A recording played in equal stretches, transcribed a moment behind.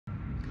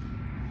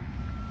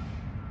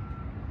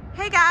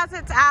Hey guys,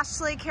 it's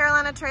Ashley,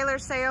 Carolina Trailer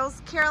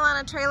Sales,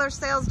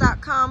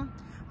 carolinatrailersales.com.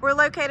 We're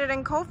located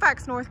in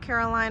Colfax, North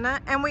Carolina,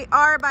 and we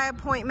are by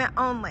appointment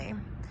only.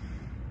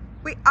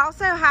 We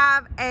also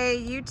have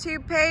a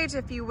YouTube page.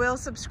 If you will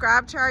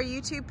subscribe to our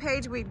YouTube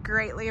page, we'd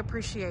greatly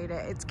appreciate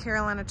it. It's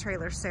Carolina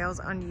Trailer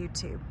Sales on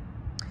YouTube.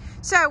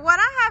 So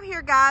what I have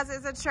here, guys,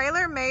 is a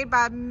trailer made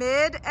by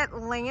Mid-South.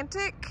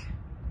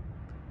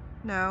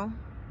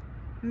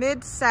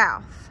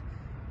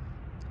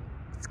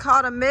 It's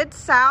called a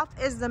Mid-South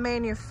is the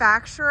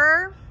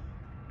manufacturer.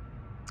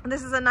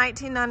 This is a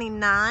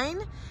 1999,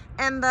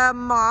 and the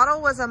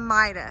model was a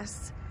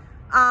Midas.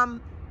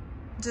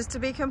 Just to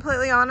be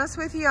completely honest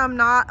with you, I'm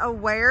not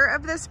aware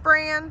of this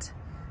brand.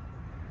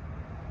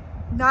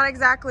 Not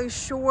exactly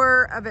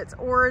sure of its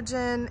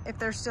origin, if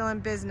they're still in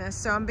business.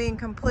 So I'm being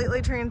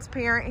completely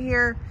transparent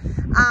here.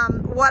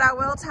 What I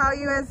will tell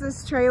you is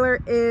this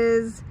trailer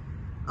is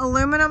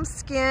aluminum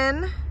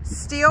skin,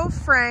 steel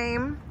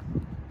frame,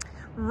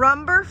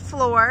 rumber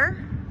floor.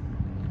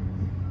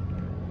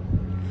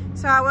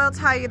 So I will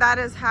tell you that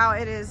is how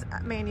it is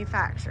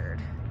manufactured.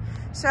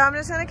 So I'm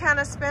just gonna kind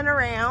of spin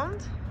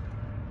around.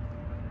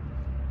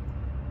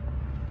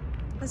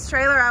 This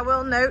trailer, I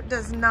will note,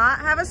 does not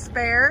have a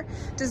spare,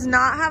 does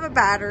not have a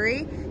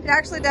battery. It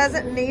actually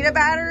doesn't need a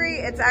battery.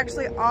 It's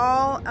actually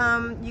all,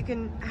 you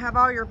can have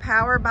all your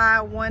power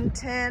by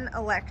 110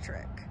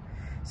 electric.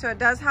 So it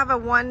does have a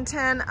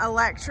 110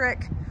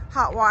 electric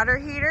hot water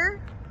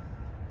heater.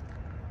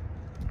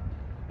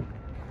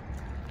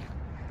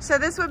 So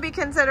this would be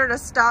considered a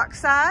stock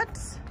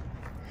size.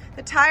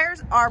 The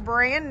tires are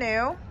brand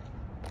new.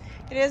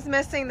 It is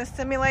missing the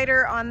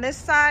simulator on this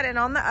side and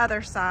on the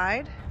other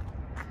side.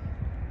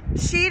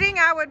 Sheeting,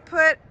 I would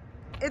put,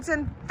 it's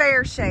in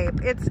fair shape.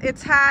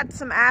 It's had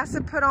some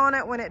acid put on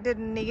it when it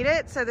didn't need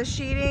it, so the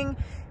sheeting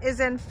is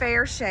in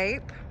fair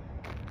shape.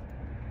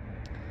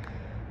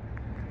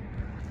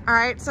 All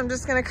right, so I'm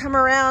just gonna come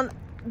around.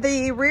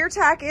 The rear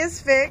tack is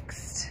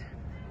fixed.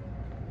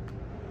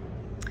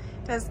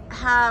 It does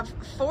have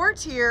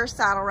 4-tier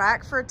saddle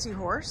rack for a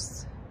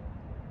 2-horse.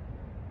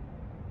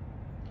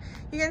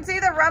 You can see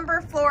the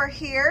rumber floor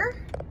here.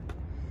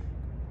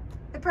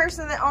 The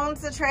person that owns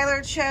the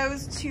trailer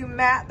chose to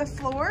mat the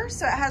floor,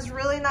 so it has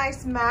really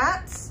nice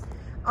mats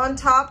on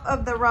top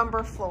of the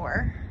rumber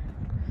floor.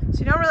 So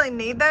you don't really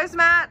need those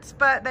mats,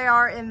 but they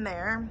are in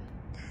there.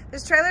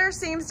 This trailer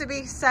seems to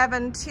be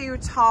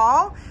 7'2"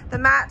 tall. The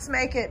mats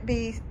make it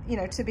be,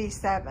 to be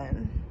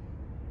 7.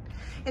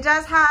 It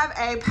does have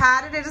a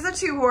padded, it is a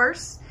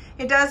 2-horse.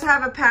 It does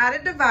have a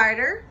padded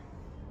divider.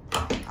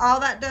 All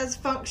that does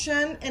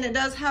function, and it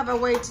does have a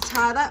way to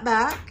tie that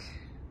back.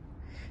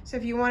 So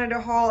if you wanted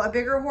to haul a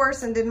bigger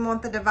horse and didn't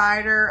want the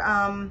divider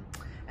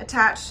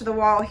attached to the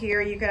wall here,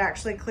 you could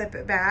actually clip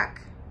it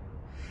back.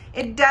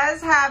 It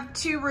does have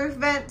 2 roof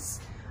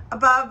vents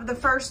above the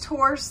first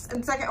horse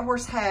and second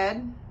horse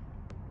head.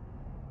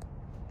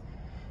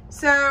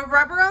 So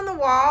rubber on the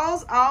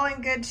walls, all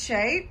in good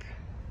shape.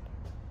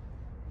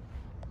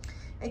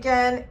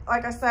 Again,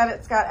 like I said,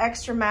 it's got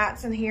extra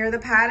mats in here. The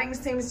padding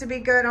seems to be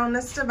good on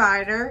this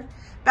divider.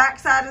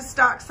 Backside is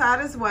stock side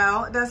as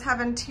well. It does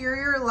have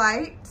interior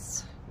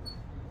lights.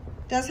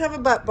 Does have a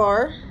butt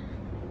bar.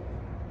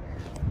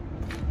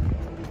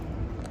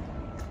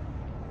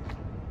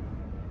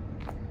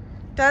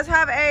 Does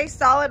have a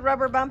solid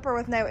rubber bumper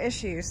with no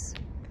issues.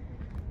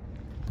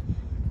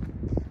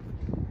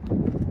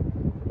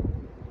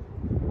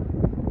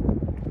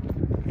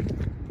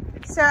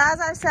 So as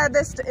I said,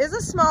 this is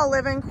a small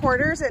living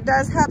quarters. It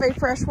does have a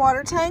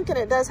freshwater tank, and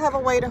it does have a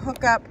way to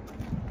hook up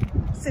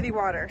city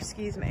water,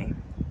 excuse me.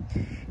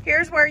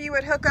 Here's where you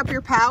would hook up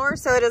your power.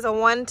 So it is a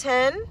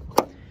 110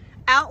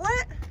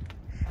 outlet.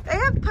 They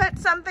have put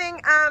something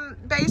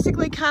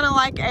basically kind of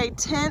like a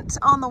tent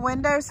on the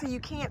window, so you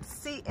can't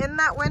see in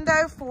that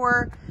window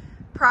for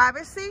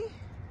privacy.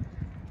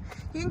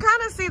 You can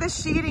kind of see the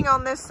sheeting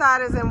on this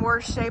side is in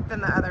worse shape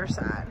than the other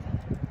side.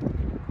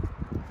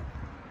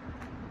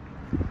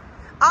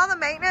 All the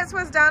maintenance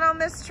was done on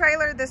this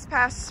trailer this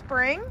past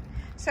spring,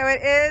 so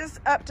it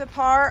is up to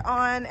par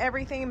on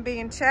everything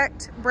being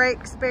checked,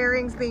 brakes,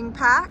 bearings being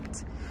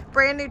packed,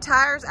 brand new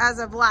tires as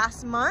of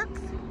last month.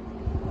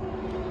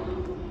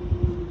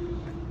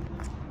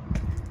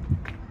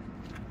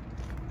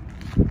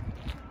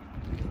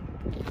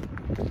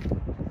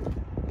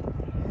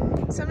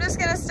 So I'm just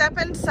gonna step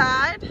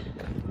inside.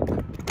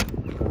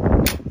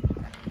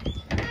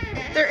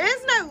 There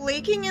is no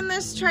leaking in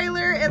this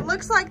trailer. It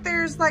looks like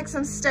there's like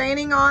some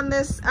staining on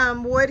this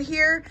wood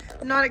here.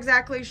 I'm not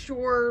exactly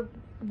sure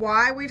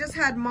why. We just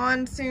had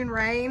monsoon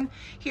rain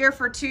here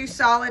for 2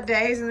 solid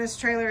days, and this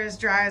trailer is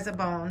dry as a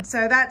bone.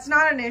 So that's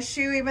not an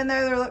issue, even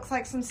though there looks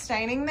like some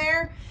staining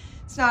there.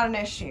 It's not an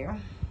issue.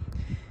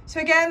 So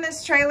again,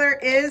 this trailer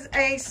is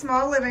a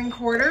small living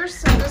quarters.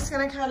 So I'm just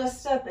gonna kind of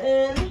step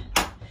in,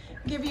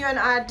 give you an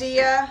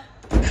idea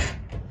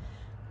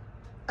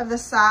of the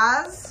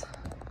size.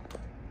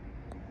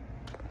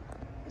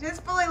 It is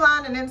fully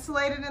lined and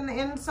insulated in the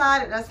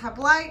inside. It does have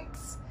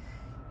lights,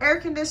 air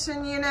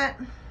conditioning unit.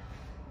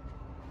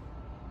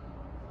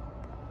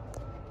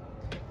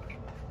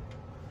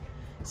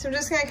 So I'm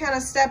just gonna kind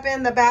of step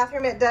in the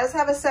bathroom. It does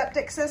have a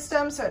septic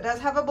system, so it does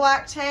have a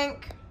black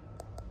tank.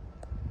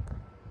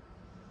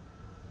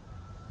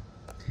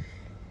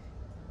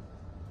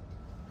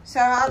 So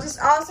I'll just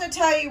also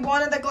tell you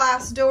one of the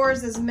glass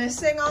doors is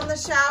missing on the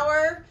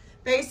shower.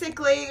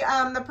 Basically,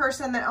 the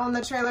person that owned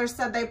the trailer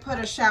said they put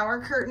a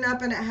shower curtain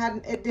up and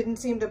it didn't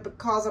seem to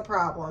cause a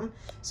problem.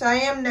 So I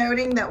am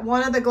noting that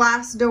one of the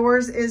glass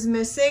doors is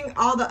missing.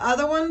 All the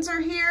other ones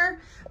are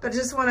here, but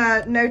just want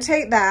to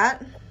notate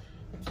that.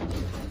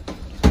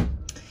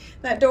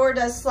 That door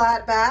does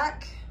slide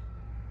back.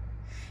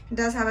 It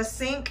does have a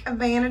sink, a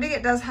vanity.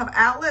 It does have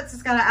outlets.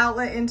 It's got an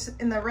outlet in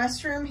the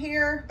restroom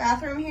here,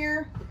 bathroom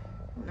here.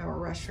 I don't know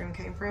where restroom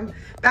came from.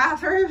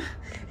 Bathroom.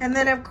 And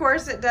then of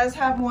course it does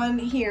have one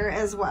here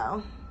as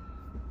well.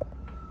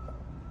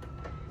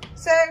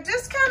 So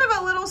just kind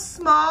of a little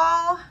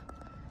small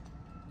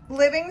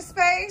living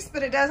space,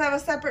 but it does have a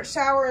separate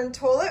shower and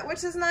toilet,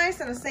 which is nice,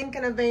 and a sink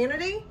and a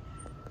vanity.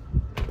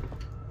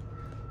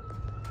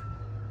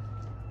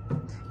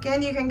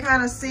 Again, you can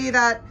kind of see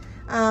that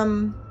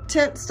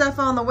tint stuff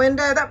on the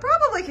window. That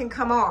probably can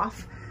come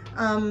off.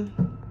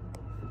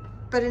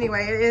 But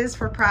anyway, it is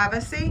for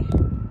privacy.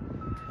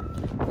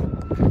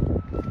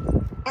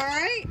 All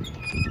right.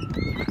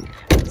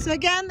 So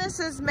again,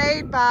 this is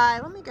made by,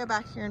 let me go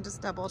back here and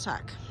just double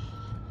check.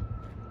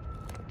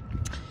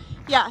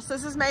 Yes,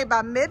 this is made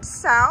by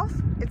Mid-South.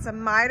 It's a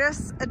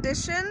Midas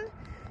edition,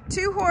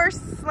 2-horse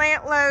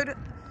slant load,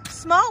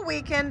 small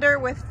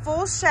weekender with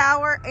full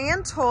shower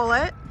and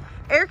toilet,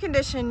 air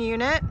conditioning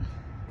unit.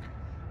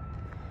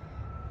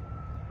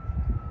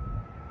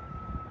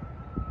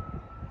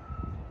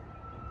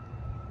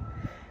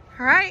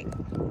 All right.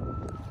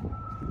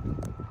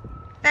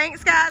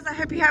 Thanks, guys. I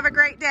hope you have a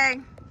great day.